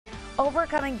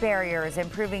Overcoming barriers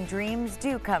and proving dreams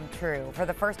do come true. For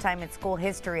the first time in school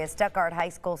history, a Stuttgart high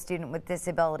school student with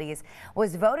disabilities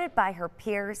was voted by her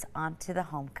peers onto the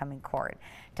homecoming court.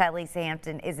 Tylisa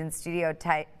Hampton is in studio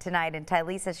tonight, and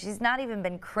Tylisa, she's not even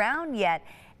been crowned yet,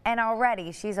 and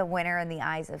already she's a winner in the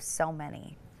eyes of so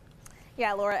many.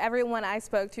 Yeah, Laura, everyone I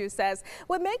spoke to says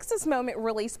what makes this moment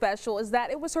really special is that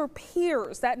it was her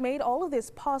peers that made all of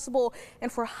this possible.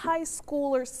 And for high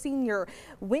schooler senior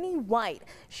Winnie White,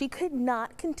 she could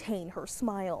not contain her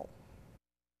smile.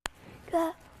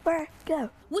 Go, where, go.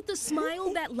 With a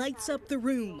smile that lights up the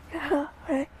room. Go,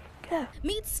 where, go.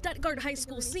 Meet Stuttgart High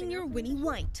School senior Winnie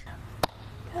White.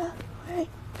 Go, where,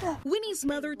 go. Winnie's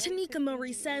mother, Tanika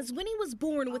Murray, says Winnie was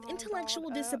born with intellectual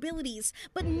disabilities,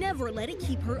 but never let it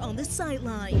keep her on the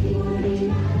sideline.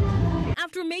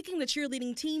 After making the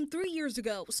cheerleading team 3 years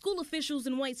ago, school officials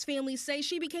and White's family say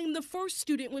she became the first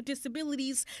student with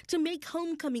disabilities to make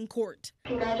homecoming court.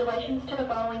 Congratulations to the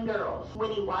following girls.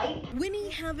 Winnie White. Winnie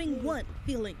having what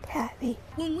feeling? Happy.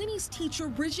 When Winnie's teacher,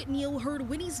 Bridget Neal, heard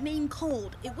Winnie's name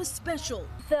called, it was special.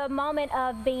 The moment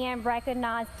of being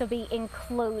recognized, to be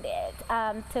included,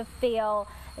 to feel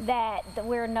that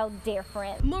we're no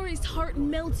different. Murray's heart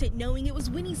melted knowing it was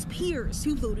Winnie's peers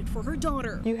who voted for her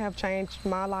daughter. You have changed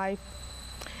my life,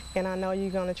 and I know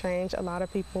you're going to change a lot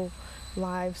of people's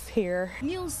lives here.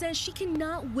 Neal says she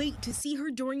cannot wait to see her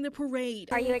during the parade.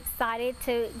 Are you excited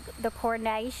to the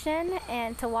coronation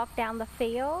and to walk down the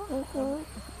field?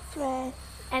 Dress.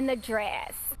 And the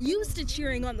dress. Used to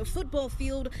cheering on the football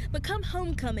field, but come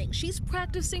homecoming, she's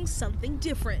practicing something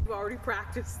different. You already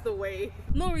practiced the way.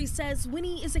 Murray says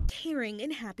Winnie is a caring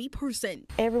and happy person.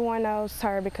 Everyone knows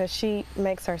her because she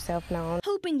makes herself known.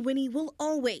 Hoping Winnie will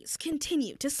always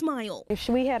continue to smile. If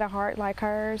we had a heart like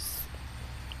hers,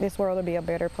 this world would be a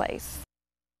better place.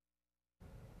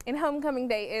 And homecoming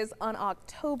day is on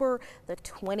October the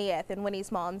 20th, and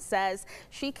Winnie's mom says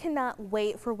she cannot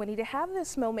wait for Winnie to have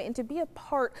this moment and to be a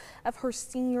part of her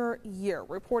senior year.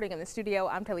 Reporting in the studio,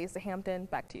 I'm Tylisa Hampton.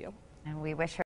 Back to you. And we wish her